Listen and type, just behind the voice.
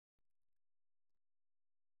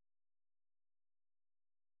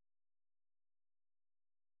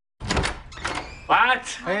What?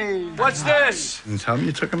 Hey. What's this? Didn't tell me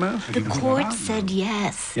you took him out? The court said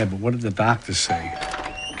yes. Yeah, but what did the doctor say?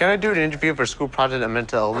 Can I do an interview for a school project on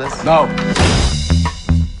mental illness? No.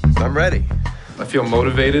 I'm ready. I feel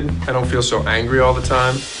motivated. I don't feel so angry all the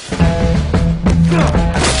time.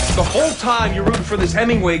 The whole time you're rooting for this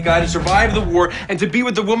Hemingway guy to survive the war and to be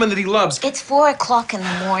with the woman that he loves. It's 4 o'clock in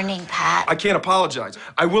the morning, Pat. I can't apologize.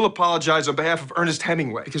 I will apologize on behalf of Ernest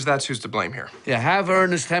Hemingway, because that's who's to blame here. Yeah, have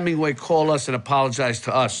Ernest Hemingway call us and apologize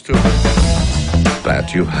to us, too.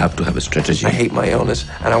 Pat, you have to have a strategy. I hate my illness,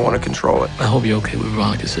 and I want to control it. I hope you're okay with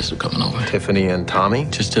Veronica's sister coming over. Tiffany and Tommy?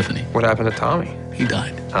 Just Tiffany. What happened to Tommy? He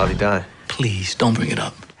died. How'd he die? Please, don't bring it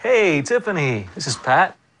up. Hey, Tiffany. This is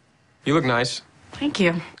Pat. You look nice. Thank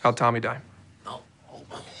you. How'd Tommy die?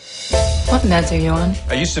 What meds are you on?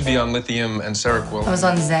 I used to be on lithium and Seroquel. I was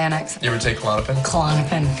on Xanax. You ever take Klonopin?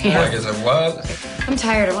 Klonopin. Yeah. I guess I what? I'm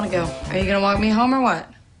tired. I want to go. Are you going to walk me home or what?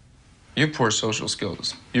 You have poor social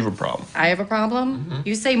skills. You have a problem. I have a problem?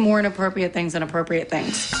 You say more inappropriate things than appropriate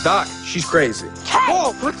things. Doc, she's crazy.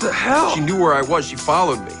 Whoa, what the hell? She knew where I was. She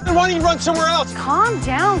followed me. Then why don't you run somewhere else? Calm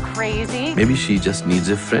down, crazy. Maybe she just needs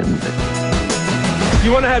a friend.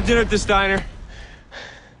 You want to have dinner at this diner?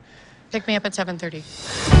 Pick me up at 7:30.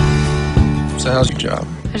 So how's your job?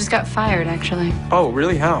 I just got fired, actually. Oh,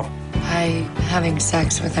 really? How? By having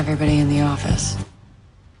sex with everybody in the office.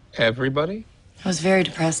 Everybody? I was very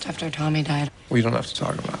depressed after Tommy died. We don't have to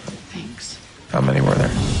talk about it. Thanks. How many were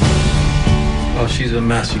there? Oh, she's a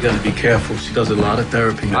mess. You gotta be careful. She does a lot of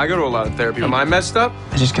therapy. I go to a lot of therapy. Am I messed up?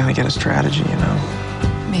 I just gotta get a strategy, you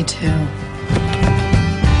know? Me too.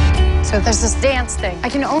 So there's this dance thing. I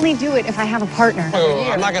can only do it if I have a partner.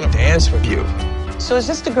 Oh, I'm not gonna dance with you. So is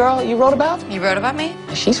this the girl you wrote about? You wrote about me?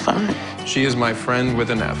 She's fine. She is my friend with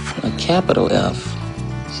an F. A capital F.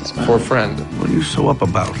 She's For friend. What are you so up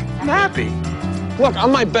about? I'm happy. Look,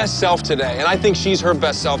 I'm my best self today, and I think she's her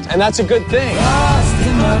best self, and that's a good thing.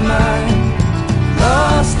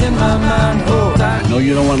 No,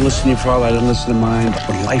 you don't want to listen to your father. I didn't listen to mine. But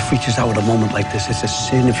when life reaches out at a moment like this, it's a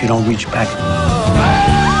sin if you don't reach back.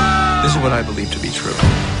 This is what I believe to be true.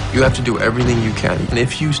 You have to do everything you can, and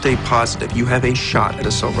if you stay positive, you have a shot at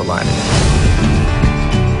a silver lining.